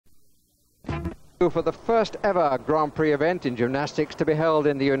For the first ever Grand Prix event in gymnastics to be held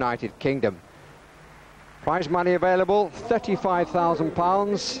in the United Kingdom. Prize money available,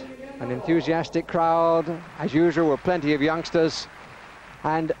 £35,000, an enthusiastic crowd, as usual, with plenty of youngsters,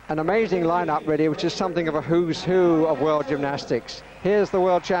 and an amazing lineup really, which is something of a who's who of world gymnastics. Here's the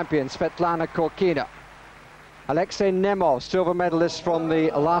world champion, Svetlana Korkina. Alexei Nemov, silver medalist from the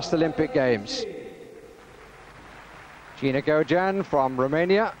last Olympic Games. Gina Gojan from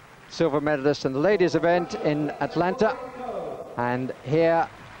Romania, silver medalist in the ladies event in Atlanta. And here,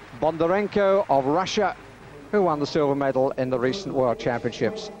 Bondarenko of Russia, who won the silver medal in the recent World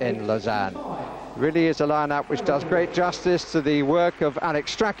Championships in Lausanne. Really is a lineup which does great justice to the work of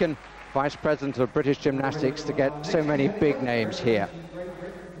Alex Strachan, Vice President of British Gymnastics, to get so many big names here.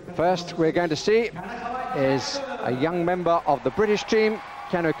 First we're going to see is a young member of the British team,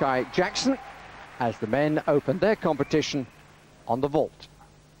 Kanukai Jackson, as the men open their competition on the vault.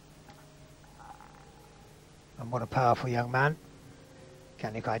 And what a powerful young man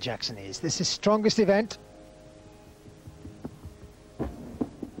Kanukai Jackson is. This is his strongest event.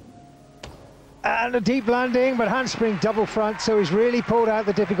 And a deep landing, but handspring double front, so he's really pulled out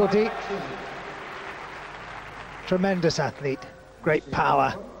the difficulty. Tremendous athlete, great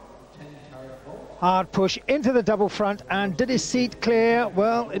power. Hard push into the double front, and did his seat clear?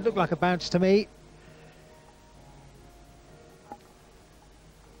 Well, it looked like a bounce to me.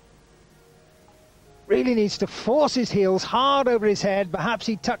 Really needs to force his heels hard over his head. Perhaps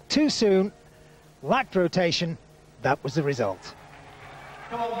he tucked too soon, lacked rotation. That was the result.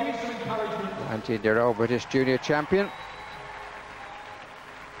 19-year-old British junior champion.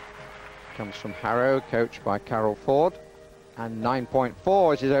 Comes from Harrow, coached by Carol Ford. And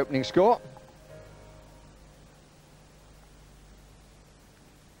 9.4 is his opening score.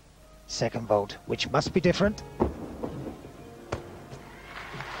 Second vault, which must be different.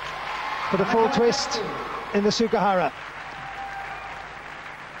 For the full twist in the Sukahara.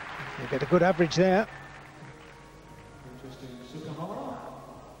 You get a good average there.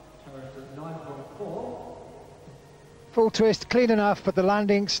 Full twist, clean enough, but the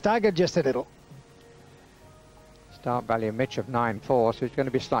landing staggered just a little. Start value Mitch of 9.4, so he's going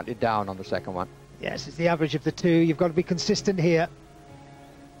to be slightly down on the second one. Yes, it's the average of the two. You've got to be consistent here.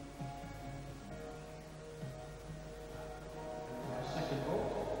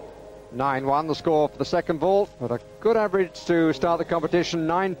 (9-1) the score for the second vault, but a good average to start the competition,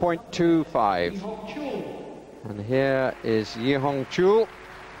 9.25. And here is Yihong Chul,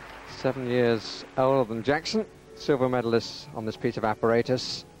 7 years older than Jackson, silver medalist on this piece of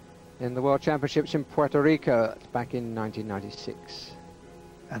apparatus in the World Championships in Puerto Rico back in 1996.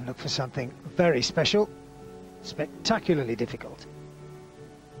 And look for something very special, spectacularly difficult.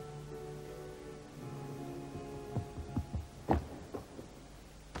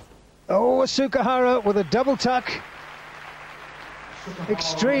 Oh, a Sukahara with a double tuck.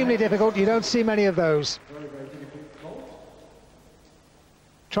 Extremely difficult. You don't see many of those.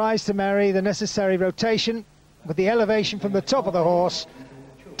 Tries to marry the necessary rotation with the elevation from the top of the horse.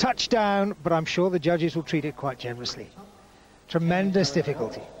 Touchdown, but I'm sure the judges will treat it quite generously. Tremendous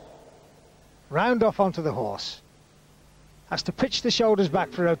difficulty. Round off onto the horse. Has to pitch the shoulders back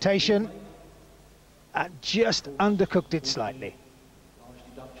for rotation. And just undercooked it slightly.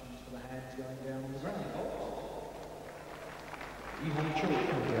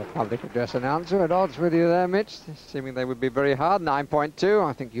 Your public address announcer at odds with you there, Mitch, assuming they would be very hard. 9.2,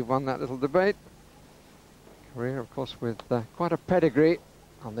 I think you've won that little debate. Career, of course, with quite a pedigree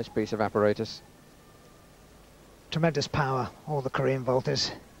on this piece of apparatus. Tremendous power, all the Korean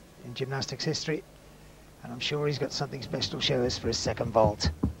vaulters in gymnastics history. And I'm sure he's got something special to show us for his second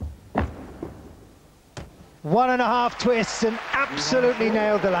vault. 1.5 twists and absolutely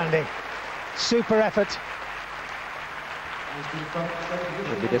nailed the landing. Super effort.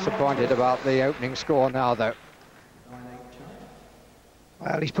 We'll be disappointed about the opening score now, though.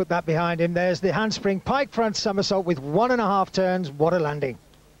 Well, he's put that behind him. There's the handspring pike front somersault with 1.5 turns. What a landing.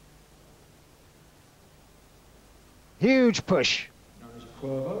 Huge push.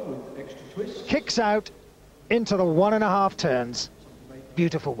 Kicks out into the 1.5 turns.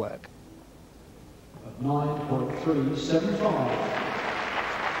 Beautiful work. 9.375.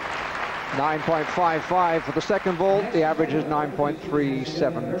 9.55 for the second vault. The average is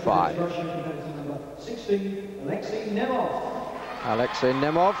 9.375. 16, Alexei Nemov. Alexei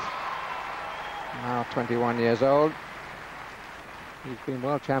Nemov, now 21 years old. He's been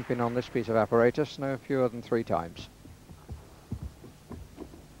world champion on this piece of apparatus no fewer than 3 times.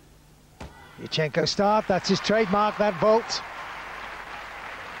 Yurchenko start, that's his trademark, that vault.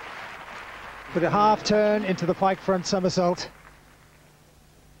 With a half turn into the pike front somersault.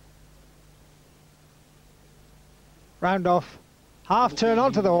 round off, half turn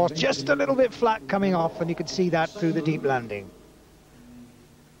onto the horse, just a little bit flat coming off, and you could see that through the deep landing.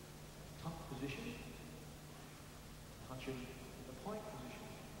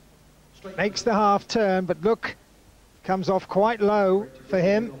 Makes the half turn, but look, comes off quite low for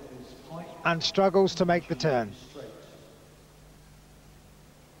him and struggles to make the turn.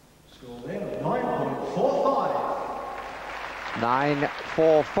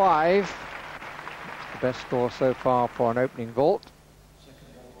 9.45. The best score so far for an opening vault.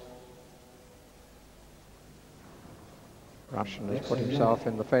 Russian has put himself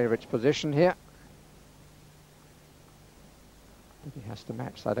in the favourite's position here. But he has to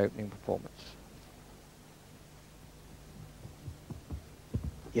match that opening performance.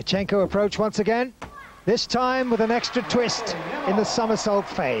 Yurchenko approach once again, this time with an extra twist in the somersault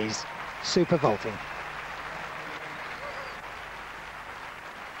phase. Super vaulting.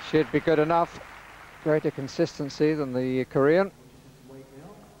 Should be good enough. Greater consistency than the Korean.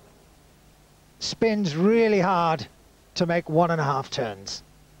 Spins really hard to make 1.5 turns.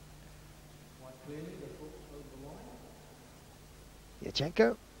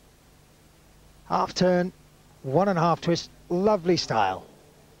 Yurchenko. Half turn, 1.5 twist, lovely style.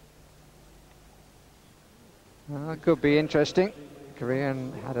 Could be interesting.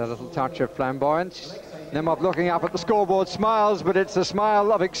 Korean had a little touch of flamboyance. Nemov looking up at the scoreboard, smiles, but it's a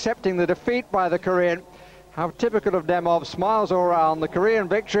smile of accepting the defeat by the Korean. How typical of Nemov, smiles all around. The Korean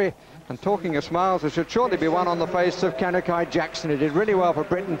victory, and talking of smiles, there should surely be one on the face of Kanukai Jackson, who did really well for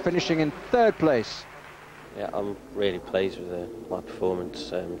Britain, finishing in 3rd place. Yeah, I'm really pleased with my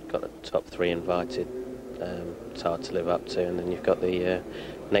performance. Got the top 3 invited. It's hard to live up to, and then you've got the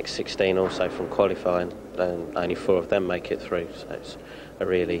next 16 also from qualifying, and only 4 of them make it through, so it's a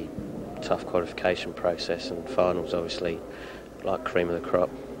really tough qualification process, and finals obviously like cream of the crop.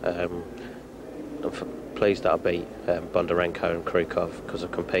 I'm pleased that I beat Bondarenko and Krukov, because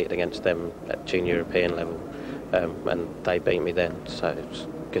I've competed against them at junior European level, and they beat me then, so it's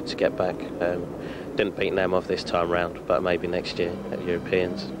good to get back. Didn't beat Nemov this time round, but maybe next year at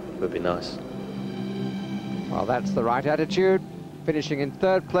Europeans would be nice. Well, that's the right attitude. Finishing in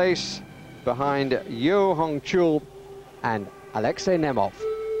 3rd place behind Yo Hong-chul and Alexei Nemov.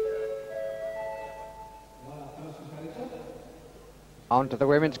 On to the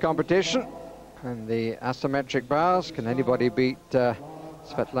women's competition and the asymmetric bars. Can anybody beat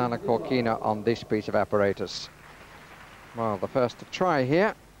Svetlana Korkina on this piece of apparatus? Well, the first to try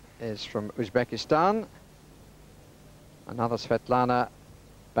here is from Uzbekistan. Another Svetlana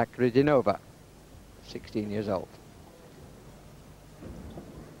Bakridinova, 16 years old.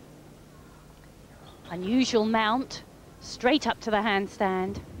 Unusual mount, straight up to the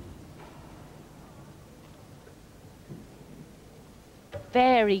handstand.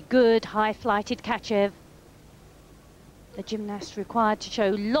 Very good high-flighted Kachev. The gymnast required to show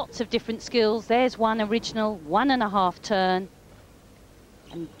lots of different skills. There's one original 1.5 turn.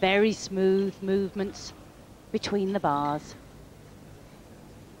 And very smooth movements between the bars.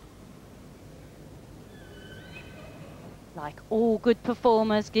 Like all good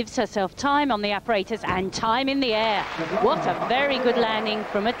performers, gives herself time on the apparatus and time in the air. What a very good landing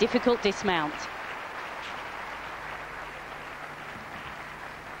from a difficult dismount.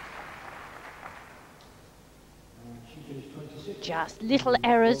 Just little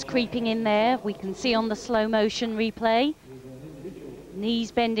errors creeping in there. We can see on the slow motion replay.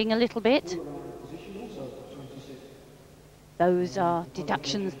 Knees bending a little bit. Those are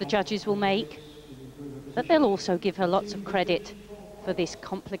deductions the judges will make, but they'll also give her lots of credit for this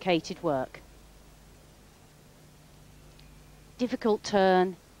complicated work. Difficult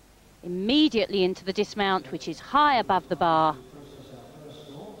turn, immediately into the dismount, which is high above the bar.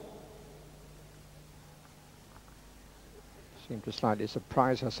 Seemed to slightly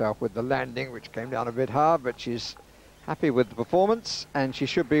surprise herself with the landing, which came down a bit hard, but she's happy with the performance, and she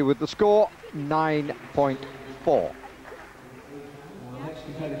should be with the score, 9.4. Next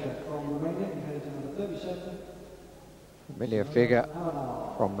competitor from Romania, competitor number 37. Familiar figure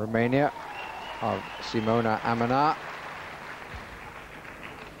from Romania of Simona Amana.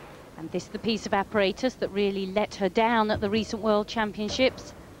 And this is the piece of apparatus that really let her down at the recent World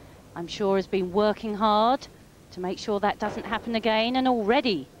Championships. I'm sure has been working hard to make sure that doesn't happen again, and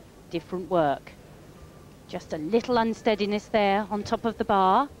already different work. Just a little unsteadiness there on top of the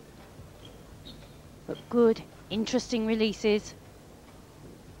bar, but good, interesting releases.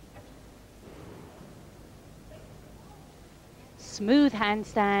 Smooth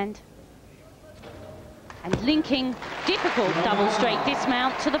handstand, and linking difficult double straight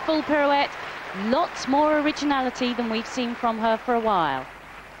dismount to the full pirouette. Lots more originality than we've seen from her for a while.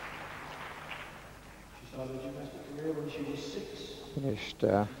 Finished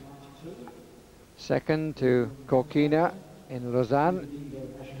second to Corkina in Lausanne,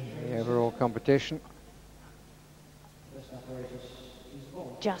 the overall competition.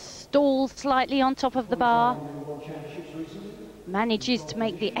 Just stalls slightly on top of the bar. Manages to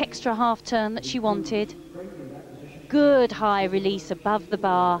make the extra half turn that she wanted. Good high release above the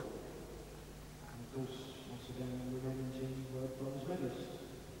bar.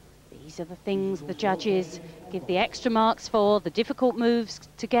 These are the things the judges give the extra marks for, the difficult moves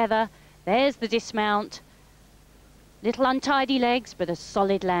together. There's the dismount. Little untidy legs, but a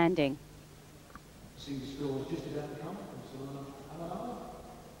solid landing. See the score is just about to come from Apparatus.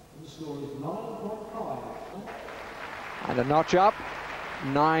 The score is 9.5. And a notch up,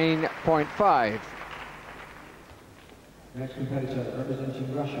 9.5. Next competitor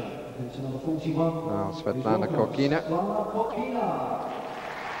representing Russia, competitor number 41. Now Svetlana Corkina,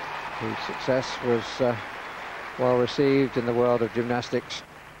 whose success was well received in the world of gymnastics.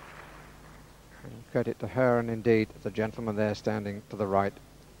 And credit to her and indeed the gentleman there standing to the right,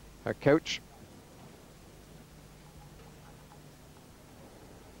 her coach.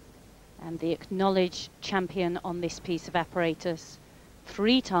 And the acknowledged champion on this piece of apparatus,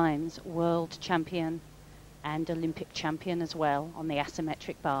 3 times world champion and Olympic champion as well on the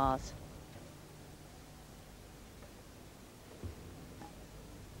asymmetric bars.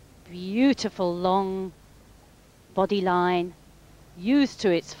 Beautiful long body line, used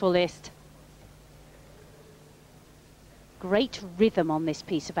to its fullest. Great rhythm on this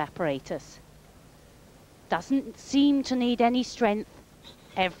piece of apparatus. Doesn't seem to need any strength.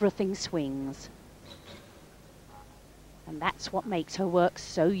 Everything swings. And that's what makes her work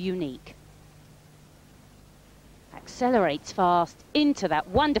so unique. Accelerates fast into that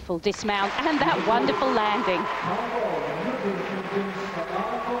wonderful dismount and that wonderful landing.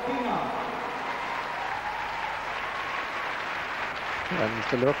 And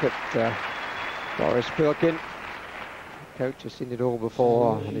to look at Boris Pilkin, coach has seen it all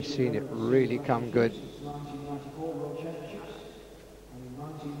before and has seen it really come good.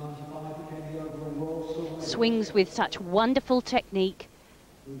 Swings with such wonderful technique,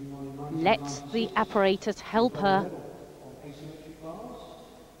 lets the apparatus help her.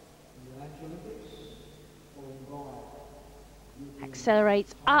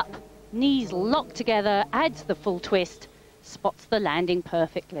 Accelerates up, knees locked together, adds the full twist, spots the landing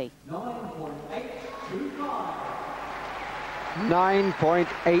perfectly.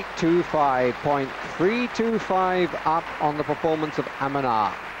 9.825, 0.325 up on the performance of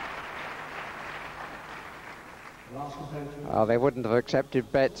Amanar. They wouldn't have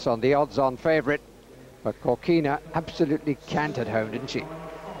accepted bets on the odds-on favourite, but Corkina absolutely cantered home, didn't she?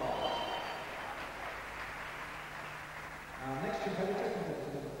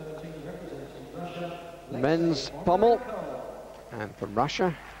 Men's pommel, and from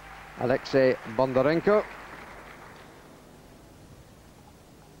Russia, Alexei Bondarenko.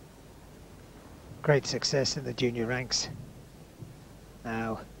 Great success in the junior ranks.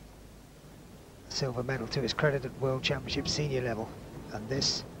 Now, silver medal to his credit at World Championship senior level, and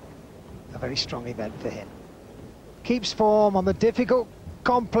this a very strong event for him. Keeps form on the difficult,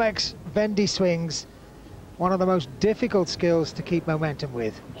 complex bendy swings, one of the most difficult skills to keep momentum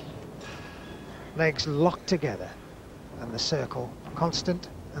with. Legs locked together and the circle constant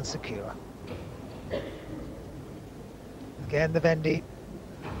and secure. Again the bendy,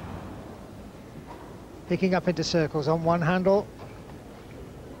 picking up into circles on one handle.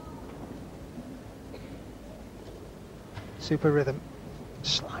 Super rhythm,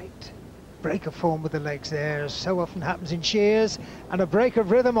 slight break of form with the legs there, as so often happens in shears, and a break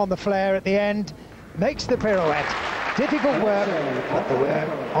of rhythm on the flare at the end makes the pirouette. Difficult work, but there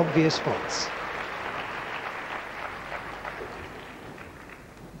were obvious faults.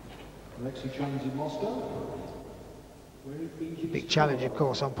 Big challenge, of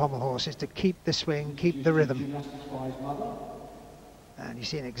course, on pommel horse is to keep the swing, keep the rhythm. And you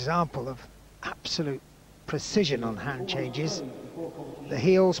see an example of absolute precision on hand changes. The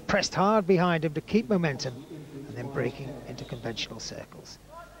heels pressed hard behind him to keep momentum and then breaking into conventional circles.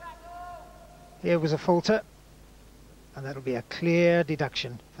 Here was a falter, and that'll be a clear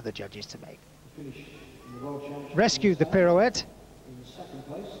deduction for the judges to make. Rescued the pirouette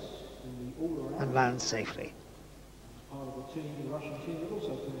and lands safely.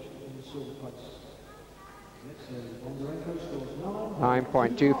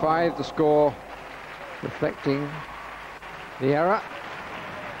 9.25, the score reflecting the error.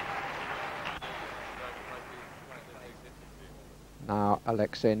 Now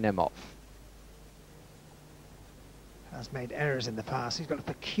Alexei Nemov has made errors in the past. He's got a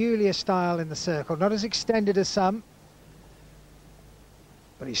peculiar style in the circle, not as extended as some,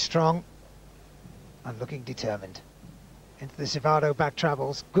 but he's strong and looking determined. Into the Civado back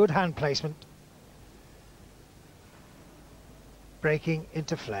travels, good hand placement. Breaking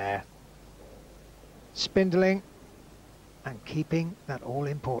into flare. Spindling and keeping that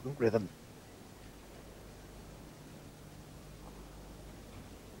all-important rhythm.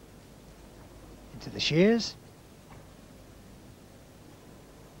 Into the shears.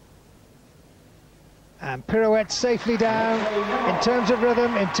 And pirouette safely down. In terms of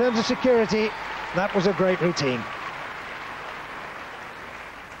rhythm, in terms of security, that was a great routine.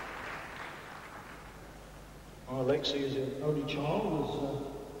 Alexi's only child was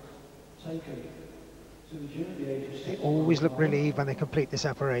taken to the gym at the age of 6. They always look relieved when they complete this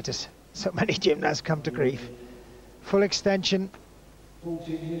apparatus. So many gymnasts come to grief. Full extension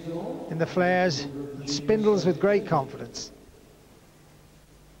 14 years old. in the flares, and spindles with great confidence.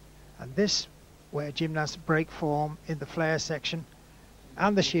 And this where gymnasts break form in the flare section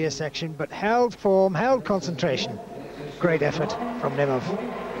and the shear section, but held form, held concentration. Great effort from Nimov.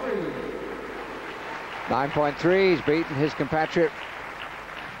 9.3, he's beaten his compatriot.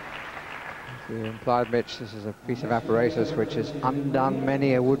 As you implied, Mitch, this is a piece of apparatus which has undone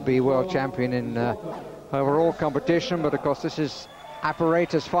many a would-be world champion in overall competition, but of course this is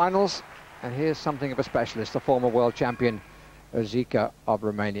apparatus finals, and here's something of a specialist, the former world champion Urzica of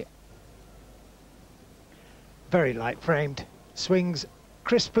Romania. Very light-framed, swings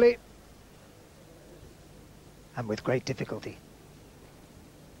crisply and with great difficulty.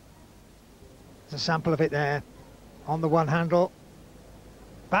 There's a sample of it there on the one handle,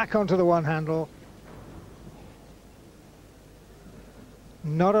 back onto the one handle.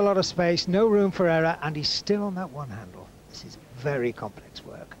 Not a lot of space, no room for error, and he's still on that one handle. This is very complex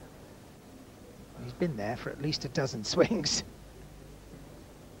work. He's been there for at least a dozen swings.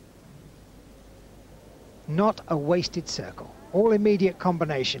 Not a wasted circle, all immediate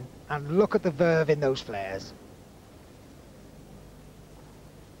combination, and look at the verve in those flares.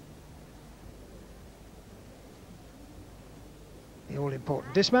 The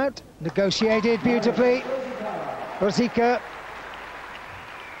all-important dismount, negotiated beautifully. Urzica,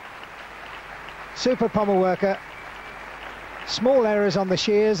 super pommel worker. Small errors on the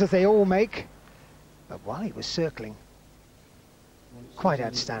shears, as they all make, but while he was circling, quite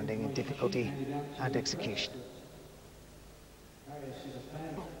outstanding in difficulty and execution.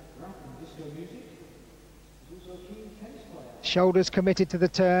 Shoulders committed to the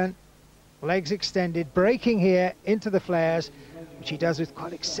turn, legs extended, breaking here into the flares, which he does with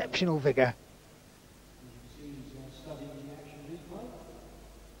quite exceptional vigour.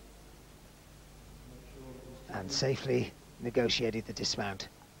 And safely negotiated the dismount.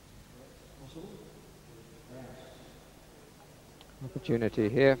 Opportunity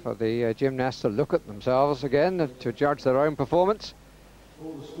here for the gymnasts to look at themselves again, to judge their own performance.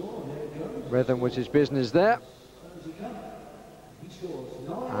 Rhythm was his business there.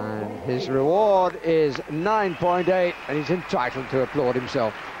 And his reward is 9.8, and he's entitled to applaud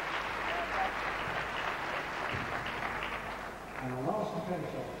himself.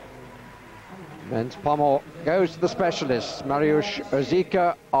 Men's pommel goes to the specialist. Mariusz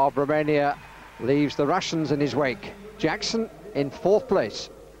Urzica of Romania leaves the Russians in his wake. Jackson in 4th place.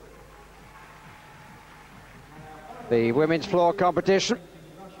 The women's floor competition,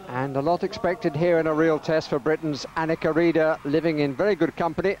 and a lot expected here in a real test for Britain's Annika Rieder, living in very good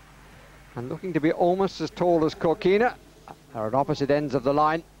company and looking to be almost as tall as Korkina. They're at opposite ends of the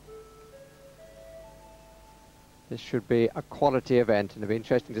line. This should be a quality event, and it'll be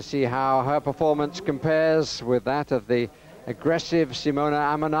interesting to see how her performance compares with that of the aggressive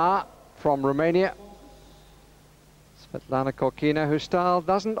Simona Amana from Romania. Svetlana Korkina, whose style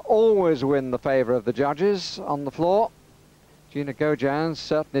doesn't always win the favour of the judges on the floor. Gina Gojan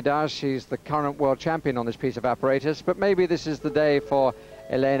certainly does. She's the current world champion on this piece of apparatus, but maybe this is the day for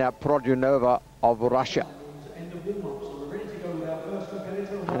Elena Prodyunova of Russia.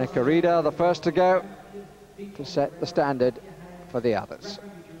 Annika Rieder, the first to go, to set the standard for the others.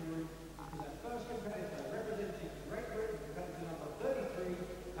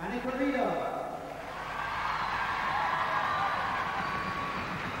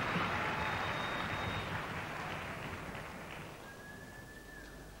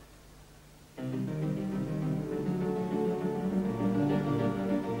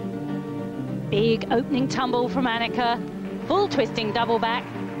 Big opening tumble from Annika, full twisting double back.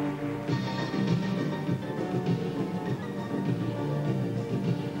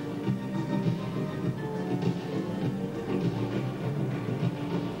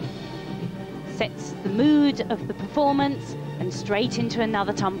 Sets the mood of the performance and straight into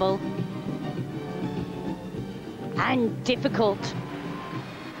another tumble. And difficult.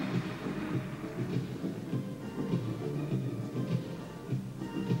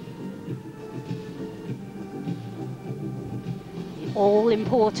 all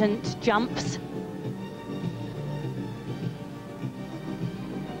important jumps.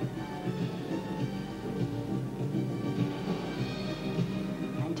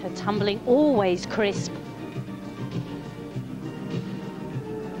 And her tumbling always crisp.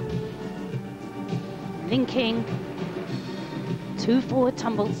 Linking 2 forward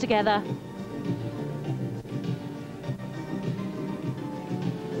tumbles together.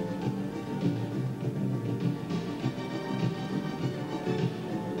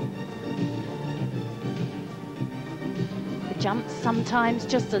 The jumps sometimes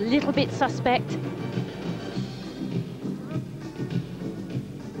just a little bit suspect.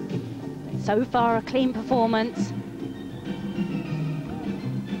 So far a clean performance.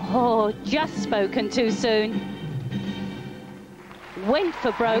 Oh, just spoken too soon. Went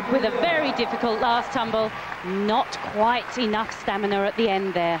for broke with a very difficult last tumble. Not quite enough stamina at the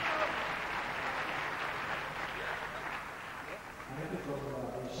end there.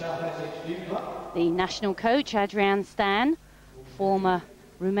 The national coach, Adrian Stan, former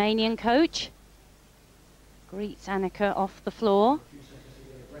Romanian coach, greets Annika off the floor.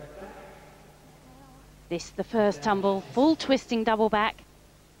 This the first tumble, full twisting double back.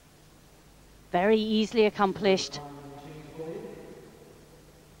 Very easily accomplished.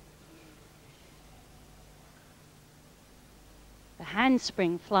 The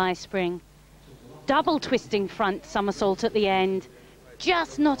handspring, fly spring, double twisting front somersault at the end.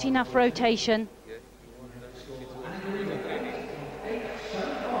 Just not enough rotation.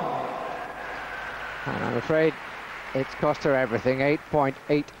 And I'm afraid it's cost her everything.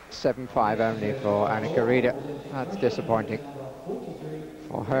 8.875 only for Annika Rieder. That's disappointing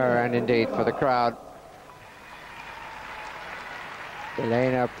for her and indeed for the crowd.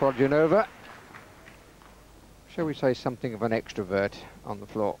 Elena Progionova, shall we say something of an extrovert on the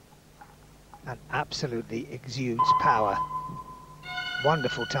floor. And absolutely exudes power.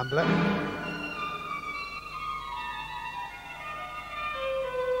 Wonderful tumbler.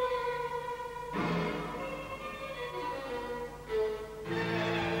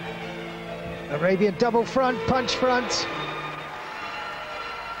 Arabian double front, punch front.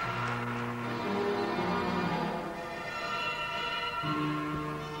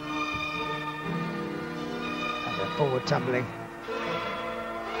 And a forward tumbling.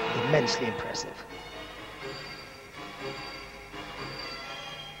 Immensely impressive.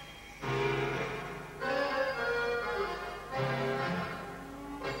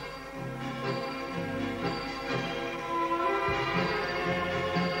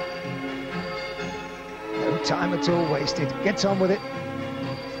 Time at all wasted, gets on with it.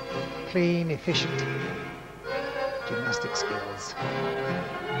 Clean, efficient gymnastic skills.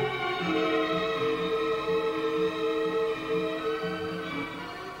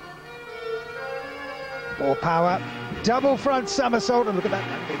 More power, double front somersault, and look at that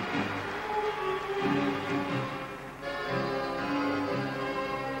landing.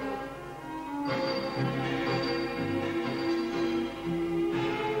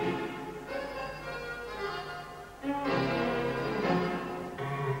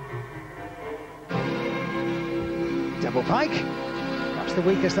 Double pike, perhaps the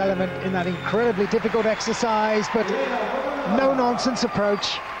weakest element in that incredibly difficult exercise, but no-nonsense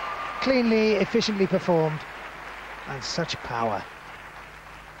approach, cleanly, efficiently performed, and such power.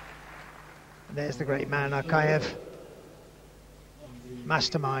 And there's the great man, Akayev,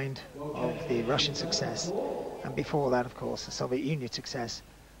 mastermind of the Russian success, and before that, of course, the Soviet Union success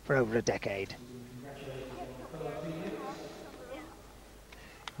for over a decade.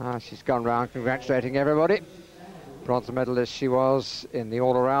 She's gone round congratulating everybody. Bronze medalist she was in the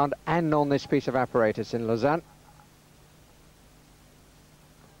all-around and on this piece of apparatus in Lausanne.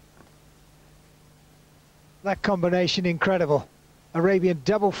 That combination incredible. Arabian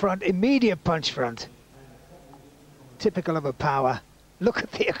double front, immediate punch front. Typical of her power. Look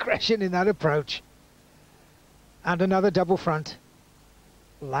at the aggression in that approach. And another double front.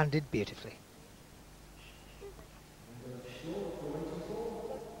 Landed beautifully.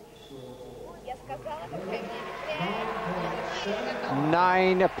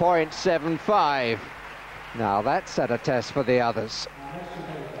 9.75. Now that set a test for the others.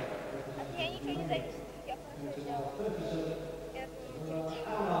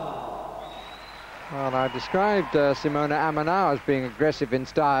 Well, I described Simona Amanau as being aggressive in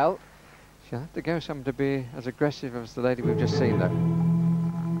style. She'll have to go some to be as aggressive as the lady we've just seen, though.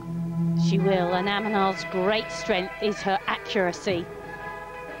 She will, and Amanau's great strength is her accuracy.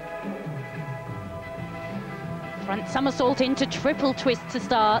 Front somersault into triple twist to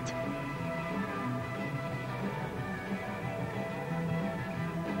start.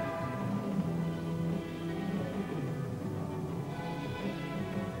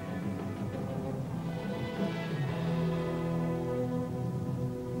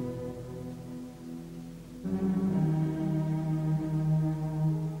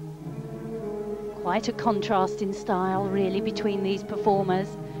 Quite a contrast in style, really, between these performers.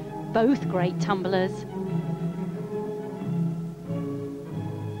 Both great tumblers.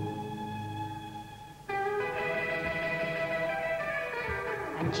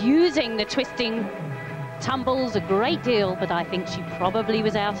 And using the twisting tumbles a great deal, but I think she probably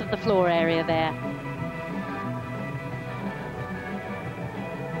was out of the floor area there.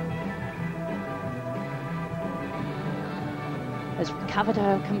 Has recovered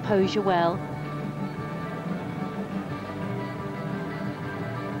her composure well.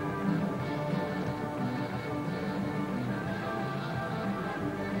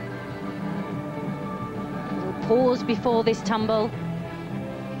 A little pause before this tumble.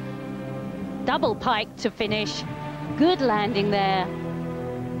 Double pike to finish. Good landing there.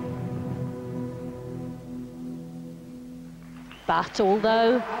 But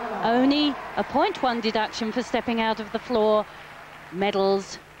although only a 0.1 deduction for stepping out of the floor,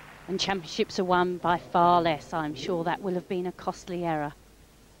 medals and championships are won by far less. I'm sure that will have been a costly error.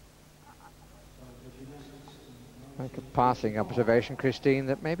 Make a passing observation, Christine,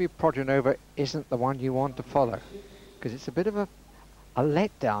 that maybe Projanova isn't the one you want to follow, because it's a bit of a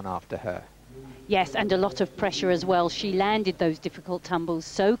letdown after her. Yes, and a lot of pressure as well. She landed those difficult tumbles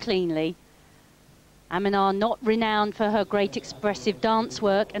so cleanly. Aminar, not renowned for her great expressive dance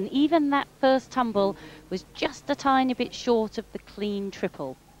work, and even that first tumble was just a tiny bit short of the clean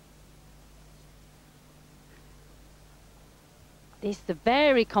triple. This, the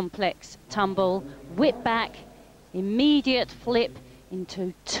very complex tumble, whip back, immediate flip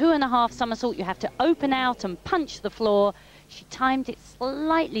into 2.5 somersault. You have to open out and punch the floor. She timed it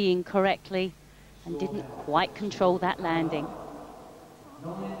slightly incorrectly and didn't quite control that landing.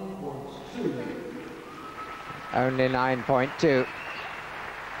 Only 9.2.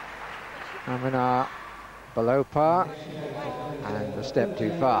 Aminar below par and a step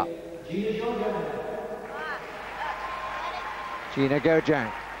too far. Gina Gojang,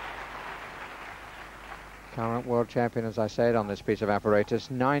 current world champion, as I said, on this piece of apparatus.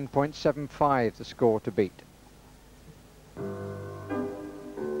 9.75 the score to beat.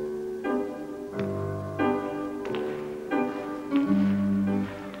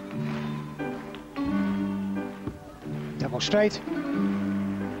 Double straight,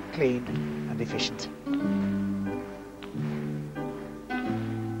 clean and efficient.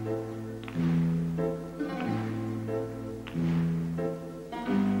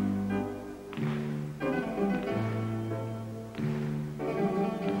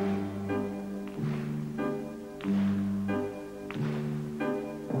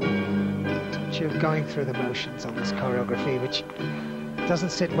 Touch of going through the motions on this choreography, which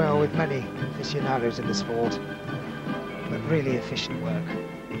doesn't sit well with many aficionados in the sport. But really efficient work.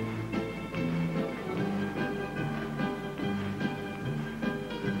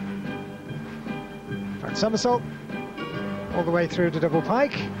 Front somersault, all the way through to double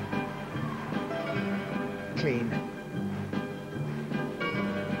pike. Clean.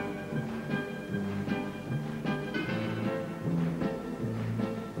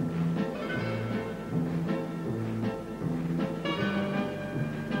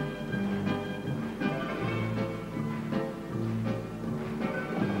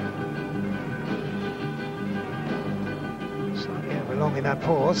 Long in that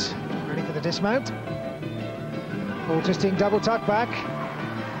pause, ready for the dismount. Full twisting double tuck back.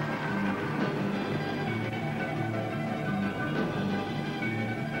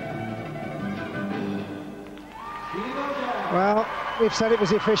 Well, we've said it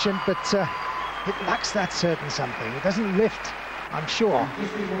was efficient, but it lacks that certain something. It doesn't lift, I'm sure,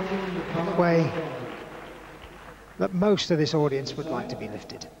 in the way that most of this audience would like to be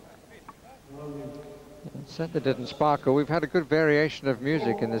lifted. It certainly didn't sparkle. We've had a good variation of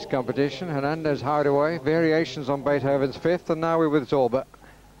music in this competition. Hernandez Hideaway, variations on Beethoven's Fifth, and now we're with Zorba,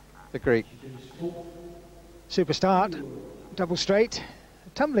 the Greek. Super start, double straight. The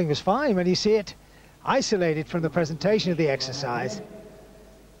tumbling was fine when you see it isolated from the presentation of the exercise.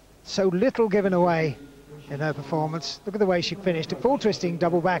 So little given away in her performance. Look at the way she finished. A full twisting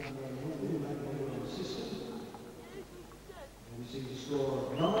double back.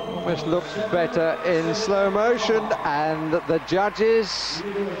 Almost looks better in slow motion, and the judges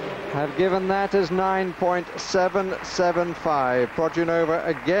have given that as 9.775. Projanova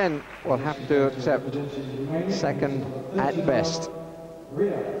again will have to accept second at best.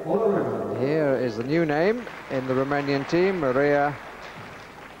 And here is the new name in the Romanian team, Maria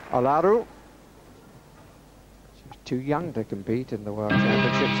Olaru. She's too young to compete in the World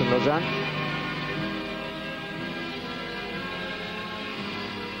Championships in Lausanne.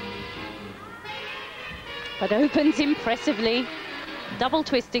 But opens impressively, double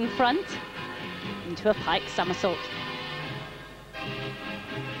twisting front, into a pike somersault.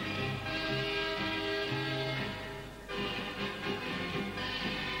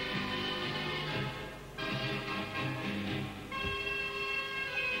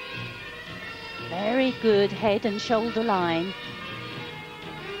 Very good head and shoulder line.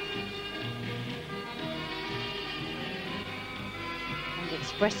 And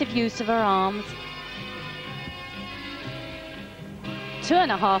expressive use of her arms.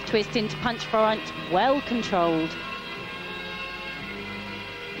 2.5 twist into punch front, well controlled.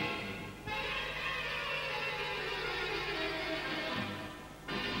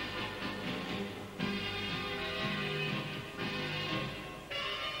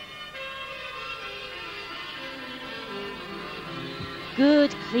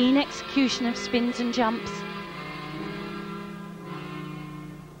 Good, clean execution of spins and jumps.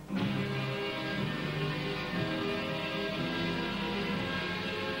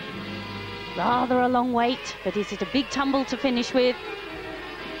 Rather a long wait, but is it a big tumble to finish with?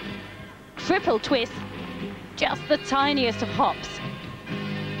 Triple twist, just the tiniest of hops.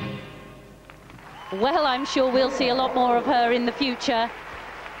 Well, I'm sure we'll see a lot more of her in the future.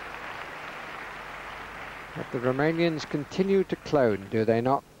 But the Romanians continue to clone, do they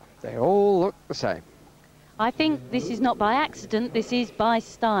not? They all look the same. I think this is not by accident, this is by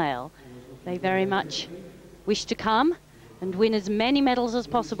style. They very much wish to come and win as many medals as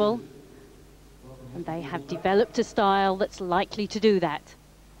possible. And they have developed a style that's likely to do that.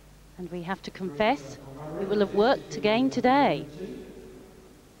 And we have to confess, it will have worked again today.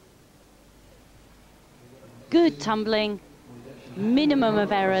 Good tumbling, minimum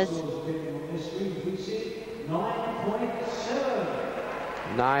of errors.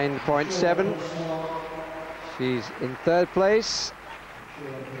 9.7. She's in third place.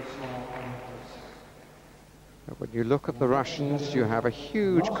 But when you look at the Russians, you have a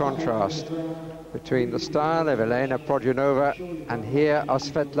huge contrast between the style of Elena Progionova and here of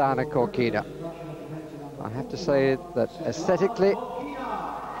Svetlana Korkina. I have to say that aesthetically,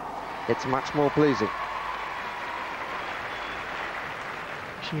 it's much more pleasing.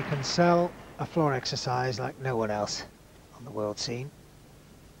 She can sell a floor exercise like no one else on the world scene.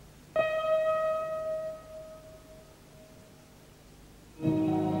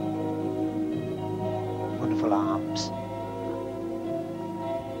 Wonderful arms.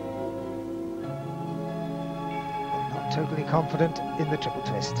 But not totally confident in the triple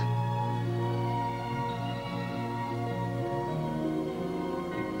twist.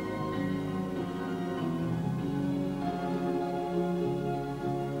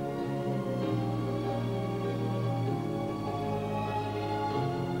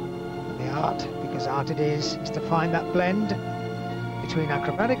 Because art it is to find that blend between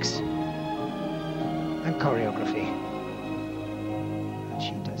acrobatics and choreography. And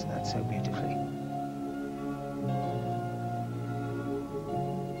she does that so beautifully.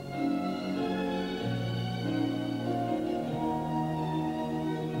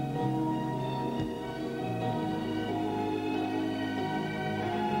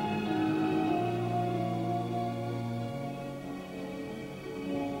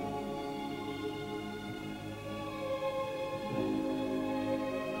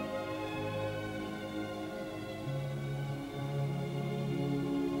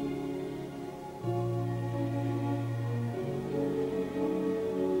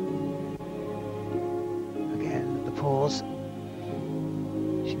 Pause.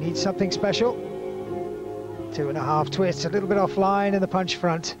 She needs something special. 2.5 twists, a little bit offline in the punch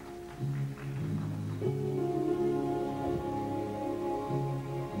front.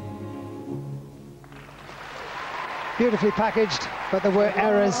 Beautifully packaged, but there were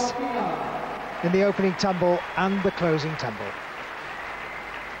errors in the opening tumble and the closing tumble.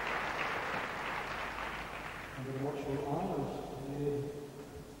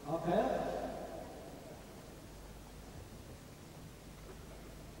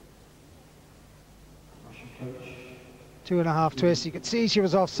 Two and a half twists. You could see she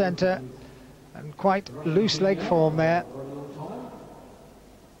was off centre and quite loose leg form there.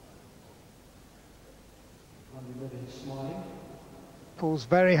 Pulls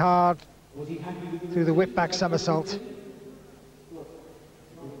very hard through the whip back somersault.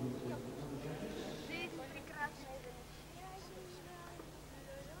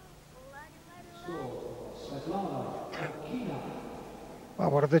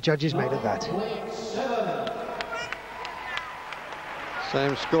 Well, what have the judges made of that?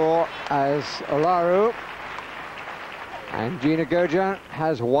 Same score as Olaru, and Gina Gojan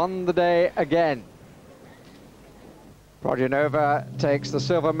has won the day again. Progionova takes the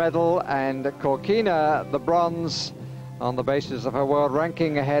silver medal and Korkina the bronze on the basis of her world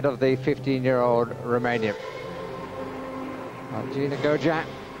ranking ahead of the 15-year-old Romanian. Gina Gojak,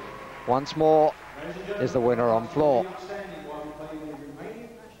 once more, is the winner on floor.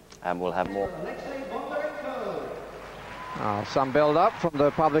 And we'll have more. Some build-up from the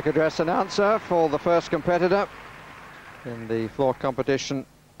public address announcer for the first competitor in the floor competition,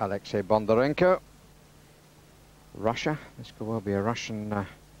 Alexei Bondarenko. Russia, this could well be a Russian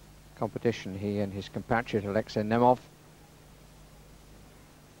competition, he and his compatriot Alexei Nemov.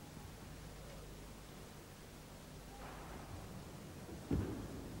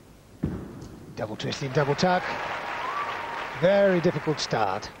 Double twisting, double tuck. Very difficult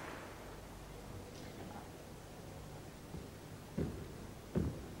start.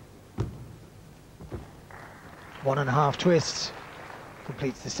 One and a half twists.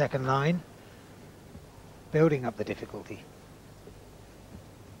 Completes the second line. Building up the difficulty.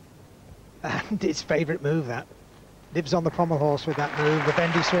 And its favourite move, that. Lives on the pommel horse with that move, the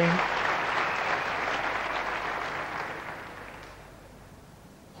bendy swing.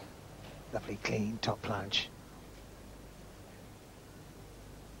 Lovely clean top plunge.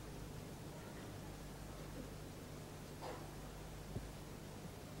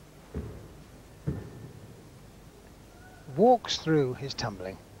 Walks through his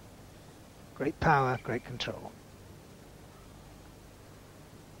tumbling. Great power, great control.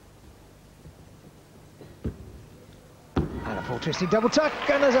 And a full twisting double tuck,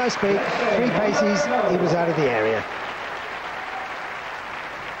 and as I speak, 3 paces, he was out of the area.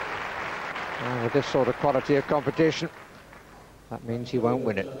 With this sort of quality of competition, that means he won't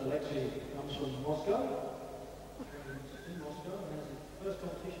win it.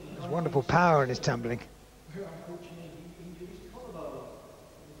 There's wonderful power in his tumbling.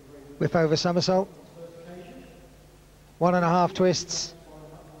 Whip over somersault. 1.5 twists.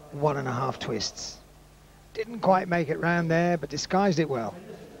 1.5 twists. Didn't quite make it round there, but disguised it well.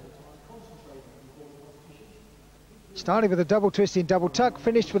 Started with a double twisting double tuck,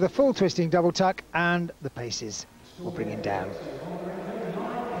 finished with a full twisting double tuck, and the paces will bring him down.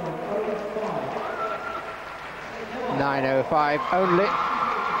 9:05 only.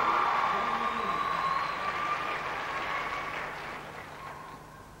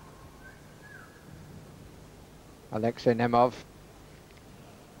 Alexei Nemov.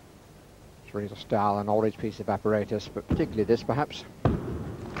 It's real style and all his piece of apparatus, but particularly this perhaps.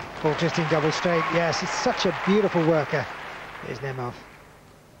 Full twisting double straight, yes, it's such a beautiful worker. Here's Nemov.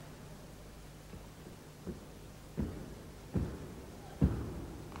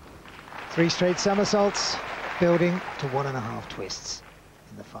 Three straight somersaults, building to 1.5 twists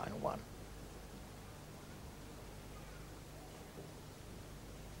in the final one.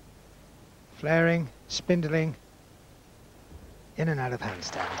 Flaring, spindling, in and out of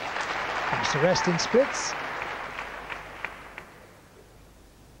handstand. Comes to rest in splits.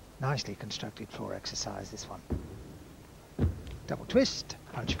 Nicely constructed floor exercise, this one. Double twist,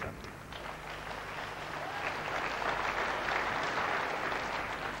 punch front.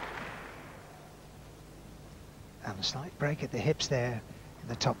 And a slight break at the hips there in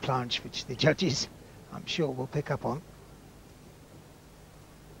the top planche, which the judges, I'm sure, will pick up on.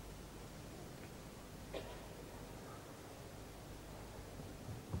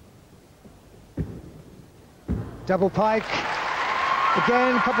 Double pike.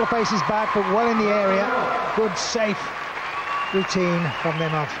 Again, a couple of paces back, but well in the area. Good, safe routine from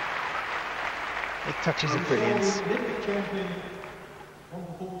Nemov. With touches of brilliance.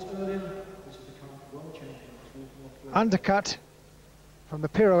 Undercut from the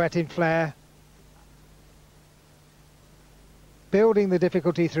pirouette in flare. Building the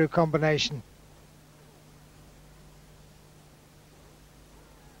difficulty through combination.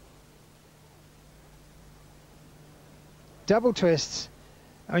 Double twists.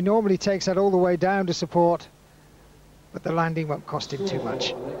 He normally takes that all the way down to support, but the landing won't cost him too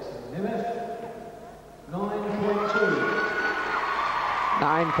much.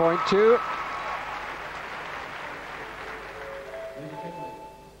 9.2.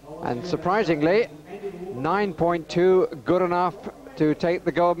 And surprisingly, 9.2 good enough to take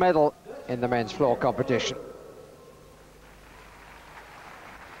the gold medal in the men's floor competition.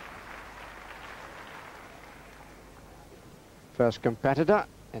 First competitor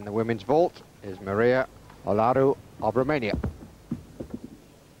in the women's vault is Maria Olaru of Romania.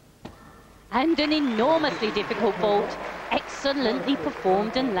 And an enormously difficult vault, excellently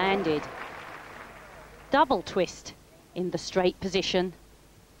performed and landed. Double twist in the straight position.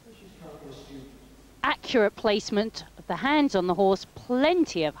 Accurate placement of the hands on the horse,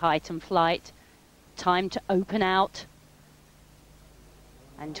 plenty of height and flight. Time to open out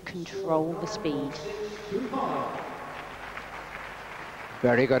and control the speed.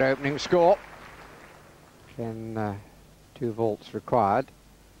 Very good opening score. Then 2 vaults required.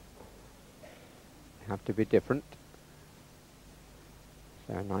 Have to be different.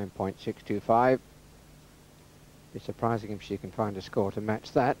 So 9.625. Be surprising if she can find a score to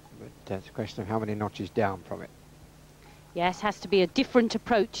match that, but it's a question of how many notches down from it. Yes, has to be a different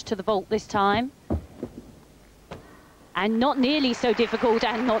approach to the vault this time. And not nearly so difficult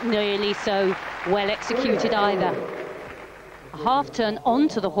and not nearly so well executed either. A half turn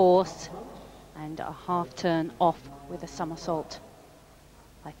onto the horse and a half turn off with a somersault.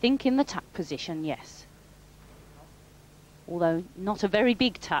 I think in the tuck position, yes. Although not a very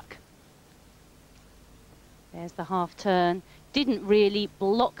big tuck. There's the half turn. Didn't really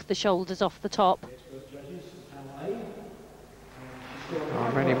block the shoulders off the top.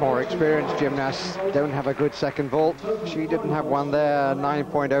 Many more experienced gymnasts don't have a good second vault. She didn't have one there.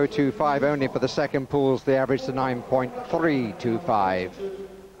 9.025 only for the second pools. The average to 9.325.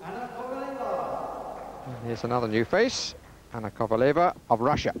 Here's another new face, Anna Kovaleva of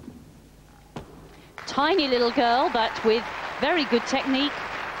Russia. Tiny little girl, but with very good technique.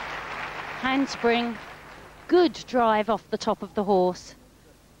 Handspring, good drive off the top of the horse.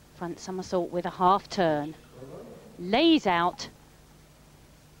 Front somersault with a half turn. Lays out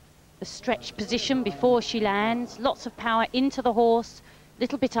the stretch position before she lands. Lots of power into the horse.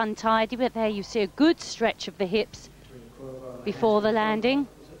 Little bit untidy, but there you see a good stretch of the hips before the landing.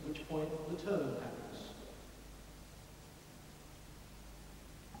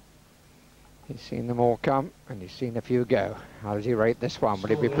 He's seen them all come, and he's seen a few go. How does he rate this one? Will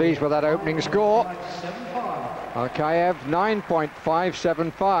he be pleased with that opening score? Alkayev,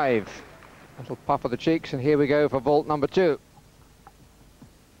 9.575. Little puff of the cheeks, and here we go for vault number 2.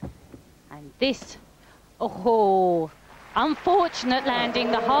 And this, oh, unfortunate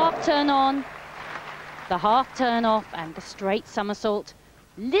landing. The half turn on, the half turn off, and the straight somersault.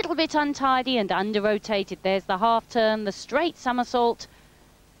 Little bit untidy and under-rotated. There's the half turn, the straight somersault.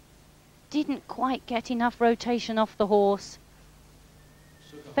 Didn't quite get enough rotation off the horse.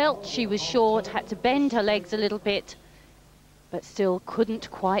 Felt she was short, had to bend her legs a little bit, but still couldn't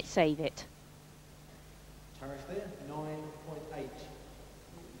quite save it. Tariff there, 9.8.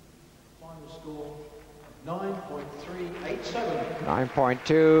 Final score, 9.387.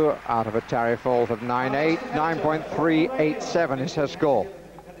 9.2 out of a tariff vault of 9.8. 9.387 is her score.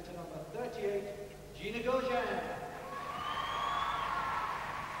 Competitor number 38, Gina Gojin.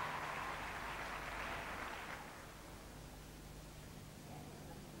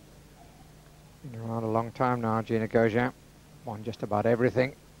 Been around a long time now, Gina Gojin. Won just about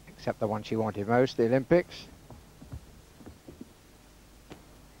everything, except the one she wanted most, the Olympics.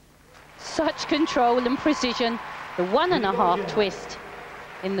 Such control and precision. The 1.5 twist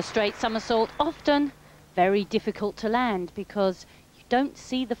in the straight somersault, often very difficult to land because you don't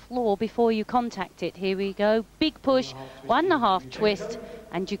see the floor before you contact it. Here we go, big push, 1.5 twist,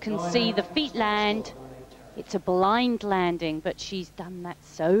 and you can see the feet land. It's a blind landing, but she's done that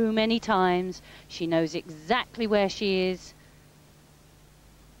so many times. She knows exactly where she is.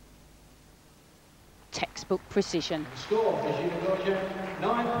 Textbook precision. Score for Gina Gojin,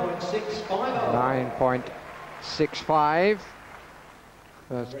 9.650. 9.65.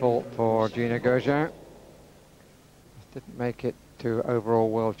 First vault for Gina Gojin. Didn't make it to overall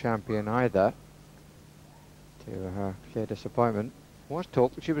world champion either, to her clear disappointment. Was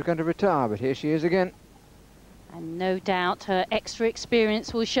talk that she was going to retire, but here she is again. And no doubt her extra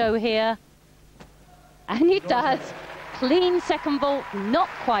experience will show here. And it does. Clean second vault, not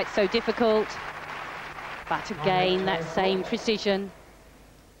quite so difficult. But again, that same precision.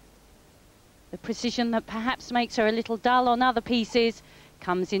 The precision that perhaps makes her a little dull on other pieces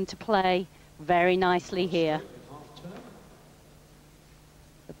comes into play very nicely here.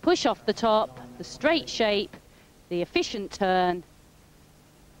 The push off the top, the straight shape, the efficient turn,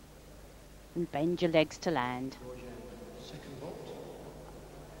 and bend your legs to land. Second vault.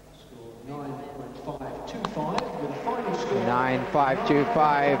 Score 9.525 with a final score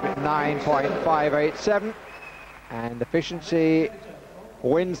 9.525, 9.587. And efficiency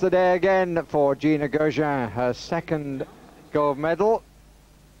wins the day again for Gina Gojin, her second gold medal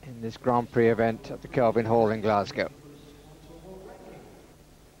in this Grand Prix event at the Kelvin Hall in Glasgow.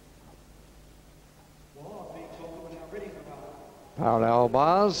 Parallel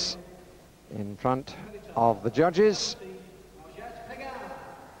bars in front of the judges,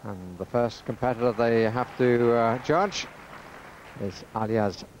 and the first competitor they have to judge is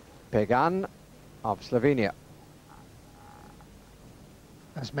Alias Pegan of Slovenia.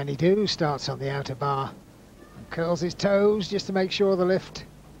 As many do, starts on the outer bar and curls his toes just to make sure the lift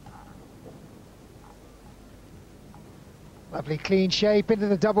Lovely clean shape into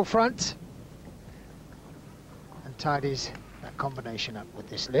the double front. And tidies that combination up with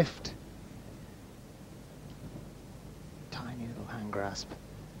this lift. Tiny little hand grasp.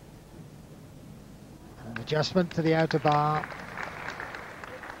 And an adjustment to the outer bar.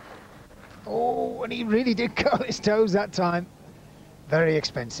 Oh, and he really did curl his toes that time. Very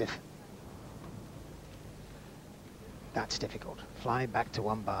expensive. That's difficult. Flying back to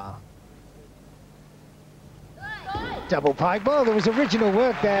one bar. Double pike. Well, there was original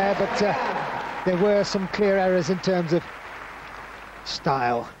work there, but there were some clear errors in terms of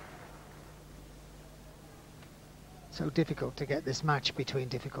style. So difficult to get this match between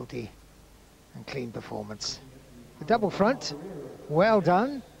difficulty and clean performance. The double front, well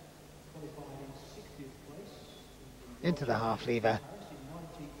done. Into the half lever.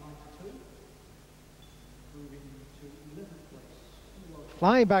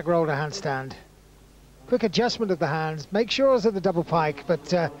 Flying back roll to handstand. Quick adjustment of the hands. Make sure it's at the double pike,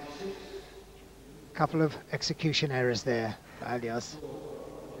 but a couple of execution errors there for Alias.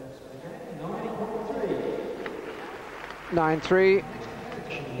 9-3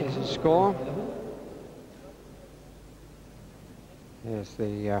 is the score. Here's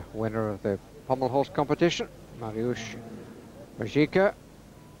the winner of the pommel horse competition, Mariusz Rajika of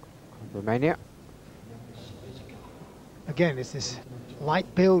Romania. Again, it's this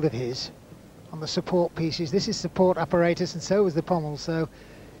light build of his on the support pieces. This is support apparatus, and so is the pommel, so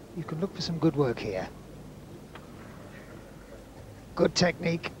you can look for some good work here. Good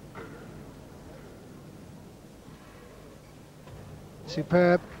technique.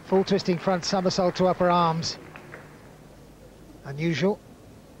 Superb full twisting front somersault to upper arms. Unusual.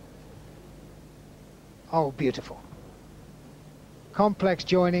 Oh, beautiful. Complex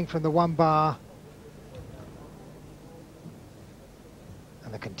joining from the one bar.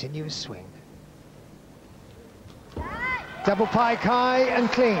 And the continuous swing. Double pike high and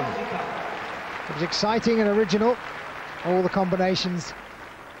clean. It was exciting and original. All the combinations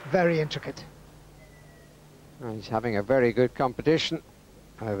very intricate. And he's having a very good competition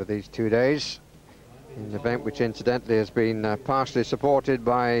over these 2 days. In an event which incidentally has been partially supported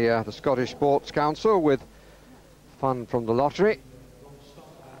by the Scottish Sports Council with fund from the lottery.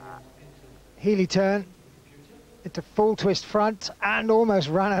 Healy turn into full twist front and almost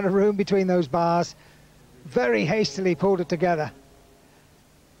ran out of room between those bars. Very hastily pulled it together.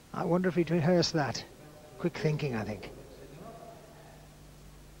 I wonder if he'd rehearsed that. Quick thinking, I think.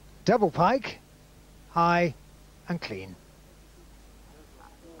 Double pike, high and clean.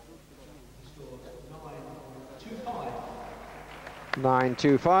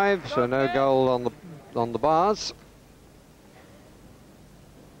 9-2-5, so no goal on the bars.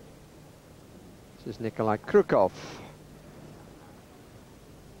 This is Nikolai Krukov,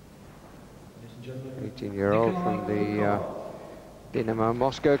 18-year-old from the Dynamo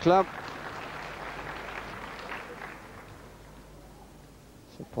Moscow club.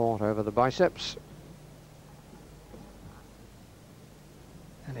 Support over the biceps.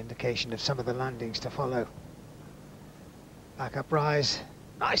 An indication of some of the landings to follow. Back up rise.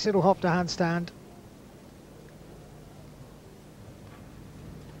 Nice little hop to handstand.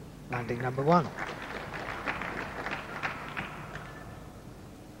 Landing number one.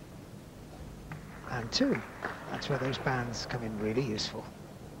 And two. That's where those bands come in really useful.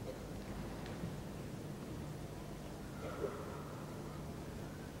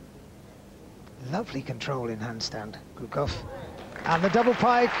 Lovely control in handstand, Krukov. And the double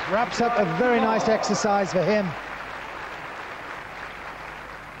pike wraps up a very nice exercise for him.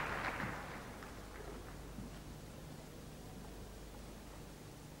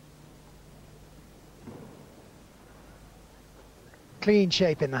 Clean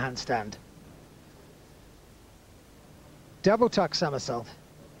shape in the handstand. Double tuck somersault.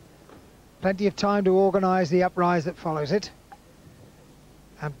 Plenty of time to organise the uprise that follows it.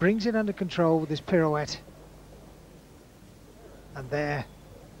 And brings it under control with this pirouette. And there,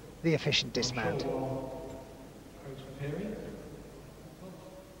 the efficient dismount.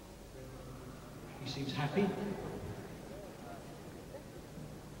 He seems happy.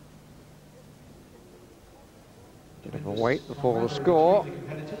 Bit of a wait before the score. They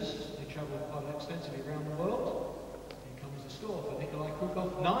travel quite extensively around the world. Here comes the score for Nikolai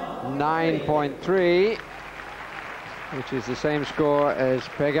Krukov. 9.3, which is the same score as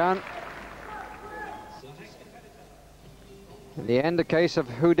Pegan. In the end, a case of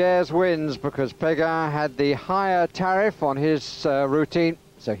who dares wins, because Pegan had the higher tariff on his routine,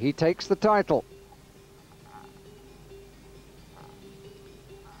 so he takes the title.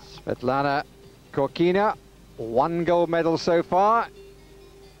 Svetlana Korkina, 1 gold medal so far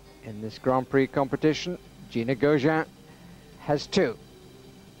in this Grand Prix competition. Gina Gogin has 2.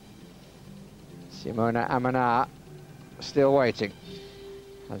 Simona Ammanà still waiting.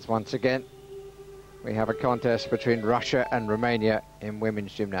 As once again, we have a contest between Russia and Romania in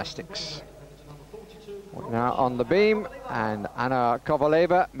women's gymnastics. We're now on the beam, and Anna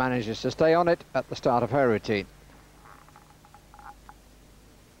Kovaleva manages to stay on it at the start of her routine.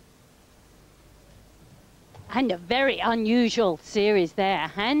 And a very unusual series there.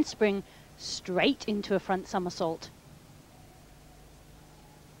 Handspring straight into a front somersault.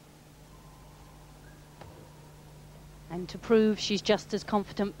 And to prove she's just as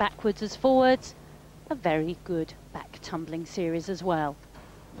confident backwards as forwards, a very good back tumbling series as well.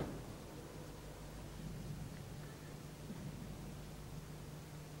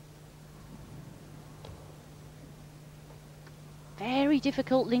 Very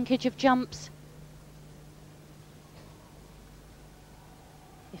difficult linkage of jumps.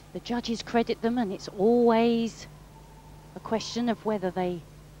 If the judges credit them, and it's always a question of whether they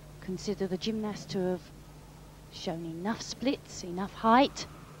consider the gymnast to have shown enough splits, enough height.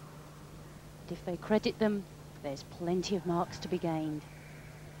 But if they credit them, there's plenty of marks to be gained.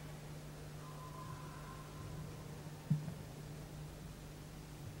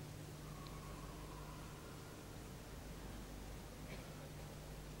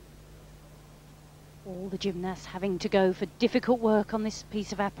 All the gymnasts having to go for difficult work on this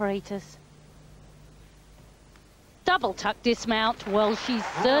piece of apparatus. Double tuck dismount. Well, she's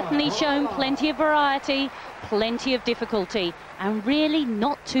certainly shown plenty of variety, plenty of difficulty, and really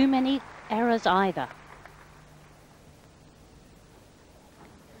not too many errors either.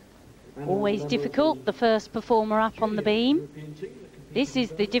 Always difficult, the first performer up on the beam. This is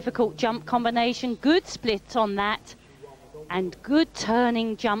the difficult jump combination. Good split on that, and good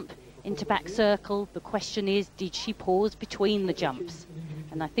turning jump into back circle. The question is, did she pause between the jumps?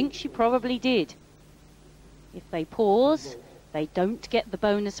 And I think she probably did. If they pause, they don't get the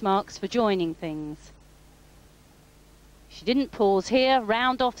bonus marks for joining things. She didn't pause here,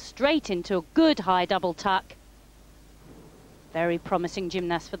 round off straight into a good high double tuck. Very promising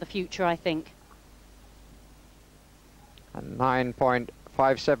gymnast for the future, I think. And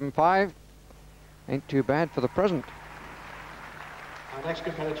 9.575 ain't too bad for the present. Our next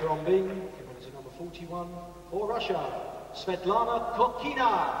competitor on beam, competitor number 41 for Russia, Svetlana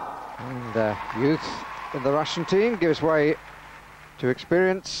Kokina. And youth in the Russian team gives way to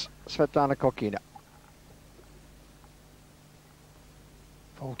experience, Svetlana Kokina.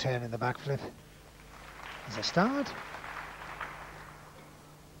 Full turn in the back flip as a start.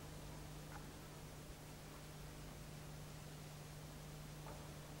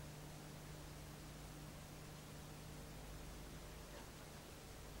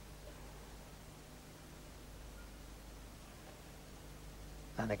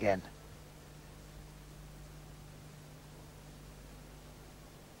 And again.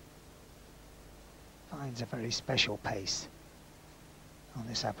 Finds a very special pace on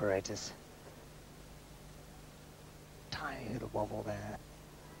this apparatus. Tiny little wobble there.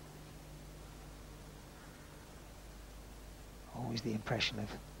 Always the impression of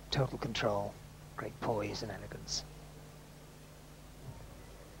total control, great poise and elegance.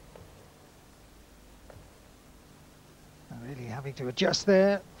 And really having to adjust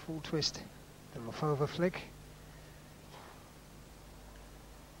there, full twist, the Rofova flick.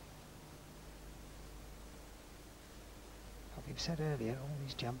 As we've said earlier, all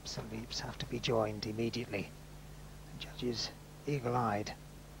these jumps and leaps have to be joined immediately. And judges eagle-eyed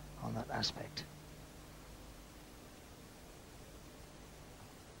on that aspect.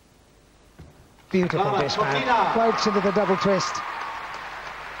 Beautiful dismount, floats into the double twist.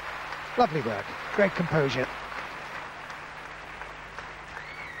 Lovely work, great composure.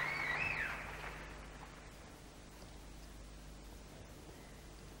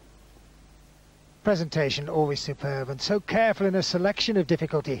 Presentation always superb, and so careful in her selection of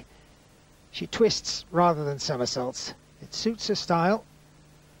difficulty. She twists rather than somersaults. It suits her style,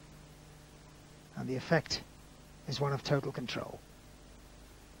 and the effect is one of total control.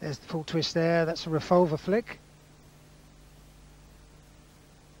 There's the full twist there, that's a Rofova flick.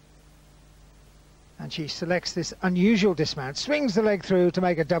 And she selects this unusual dismount, swings the leg through to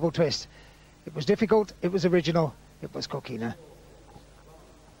make a double twist. It was difficult, it was original, it was Kokina.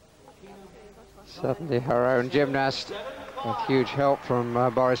 Certainly her own gymnast, with huge help from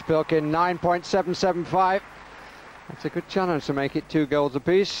Boris Pilkin. 9.775. That's a good challenge to make it 2 goals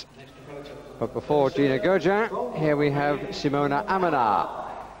apiece. But before Gina Gogin, here we have Simona Ammanà.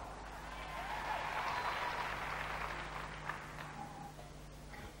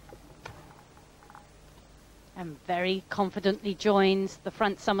 And very confidently joins the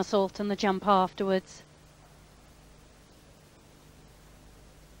front somersault and the jump afterwards.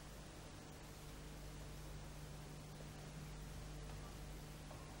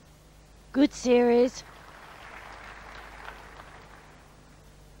 Good series.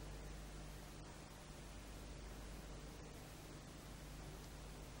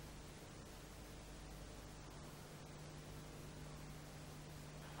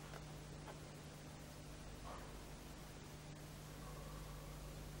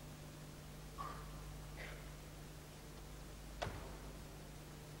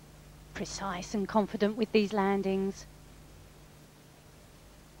 Precise and confident with these landings.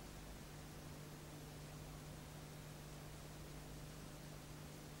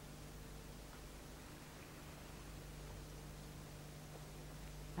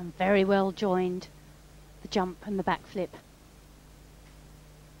 And very well joined, the jump and the backflip.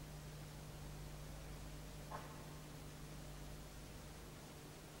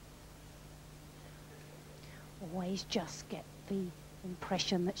 Always just get the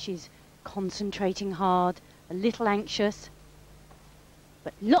impression that she's concentrating hard, a little anxious,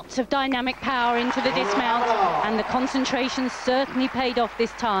 but lots of dynamic power into the dismount, and the concentration certainly paid off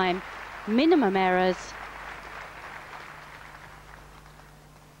this time. Minimum errors.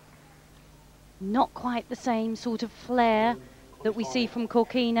 Not quite the same sort of flair that we see from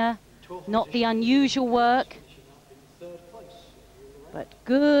Corkina, not the unusual work, but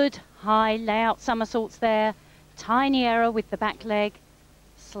good high layout somersaults there. Tiny error with the back leg,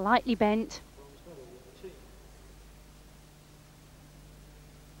 slightly bent.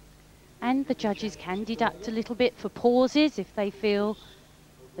 And the judges can deduct a little bit for pauses if they feel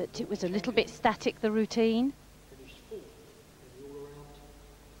that it was a little bit static, the routine.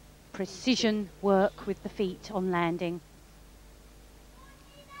 Precision work with the feet on landing.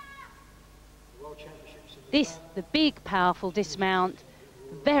 This, the big powerful dismount,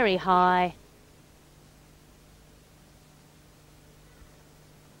 very high.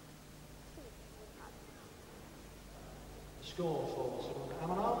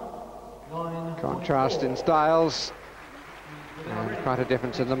 Contrast in styles, and quite a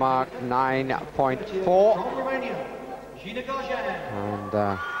difference in the mark, 9.4. And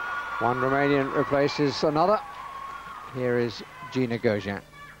one Romanian replaces another. Here is Gina Gojin.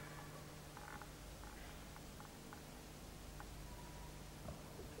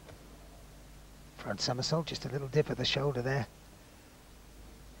 Front somersault, just a little dip at the shoulder there.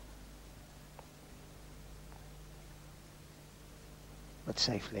 But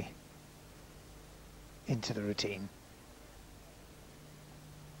safely into the routine.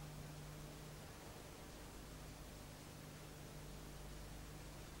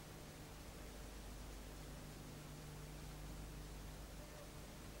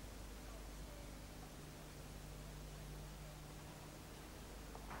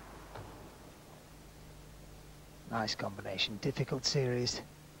 Nice combination, difficult series.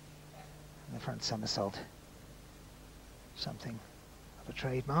 And the front somersault, something of a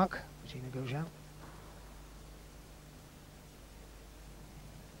trademark, Gina Gojin.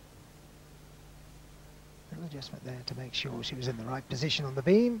 Little adjustment there to make sure she was in the right position on the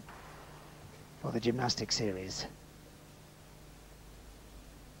beam for the gymnastics series.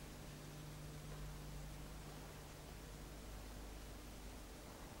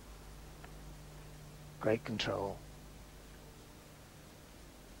 Great control.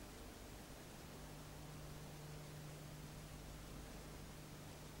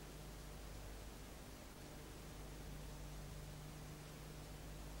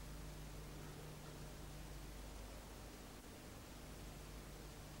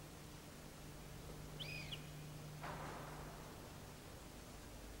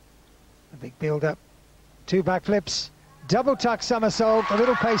 A big build up, 2 backflips, double tuck somersault, a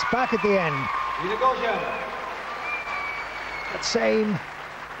little pace back at the end. That same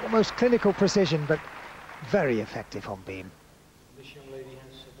almost clinical precision, but very effective on beam. This young lady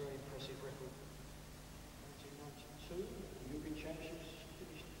has a very impressive record. 1992, the European Championships,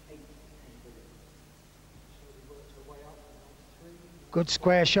 finished 8th in the league. Slowly worked her way up to 93. Good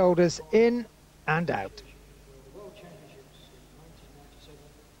square shoulders in and out. The World Championships in 1997,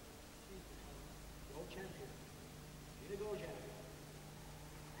 she's become world champion. Gina Gojin.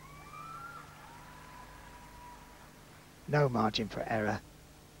 No margin for error.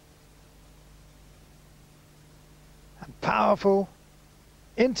 And powerful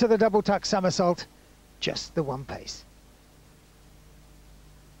into the double tuck somersault, just the one pace.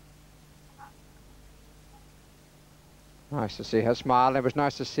 Nice to see her smile. It was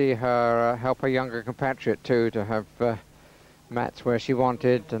nice to see her help her younger compatriot too, to have mats where she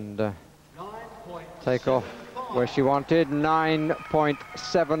wanted and take off where she wanted.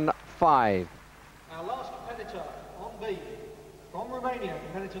 9.75. Our last competitor on B, from Romania,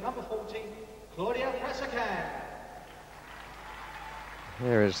 competitor number 14, Claudia Presacan.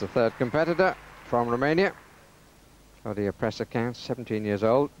 Here is the third competitor from Romania, Claudia Presacan, 17 years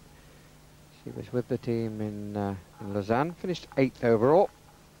old. She was with the team in Lausanne, finished 8th overall.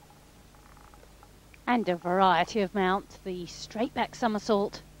 And a variety of mounts, the straight back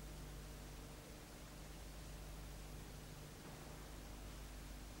somersault.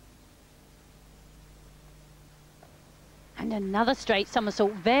 And another straight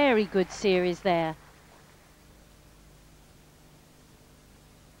somersault, very good series there.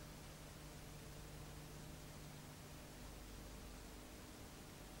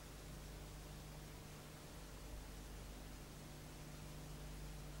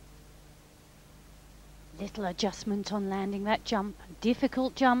 Little adjustment on landing that jump,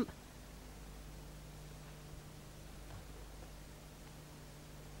 difficult jump.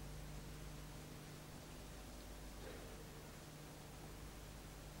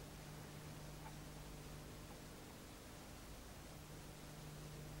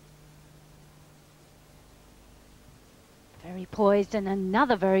 Very poised, and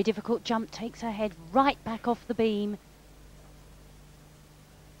another very difficult jump takes her head right back off the beam.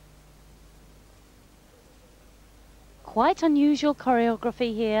 Quite unusual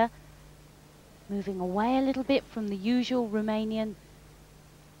choreography here, moving away a little bit from the usual Romanian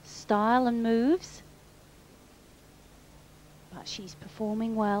style and moves, but she's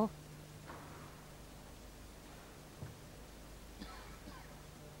performing well.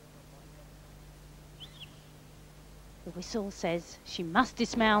 The whistle says she must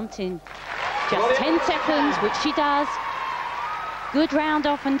dismount in just 10 seconds, which she does. Good round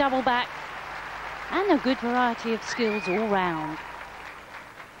off and double back. And a good variety of skills all round.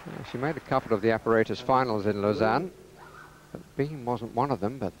 She made a couple of the Apparatus finals in Lausanne. But beam wasn't one of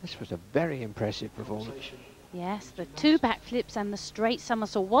them, but this was a very impressive performance. Yes, the 2 backflips and the straight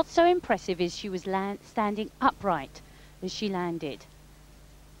somersault. What's so impressive is she was standing upright as she landed.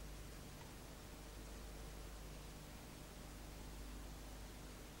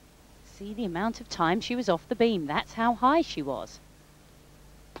 See the amount of time she was off the beam. That's how high she was.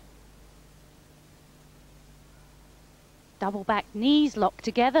 Double back knees locked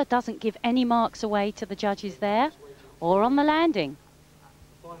together, doesn't give any marks away to the judges there, or on the landing.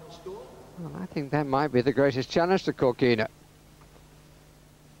 Well, I think that might be the greatest challenge to Corkina.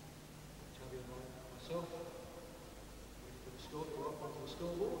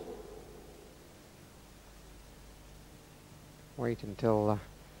 Wait until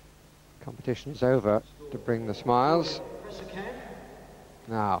competition's over to bring the smiles.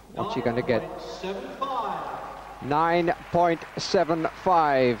 Now, what's she going to get?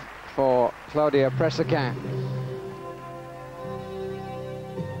 9.75 for Claudia Presacan.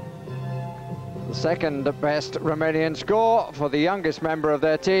 The second best Romanian score for the youngest member of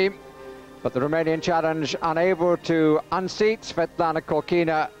their team, but the Romanian challenge unable to unseat Svetlana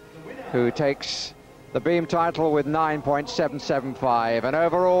Corkina, who takes the beam title with 9.775, and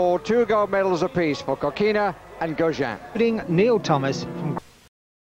overall 2 gold medals apiece for Corkina and Gojin. Neil Thomas from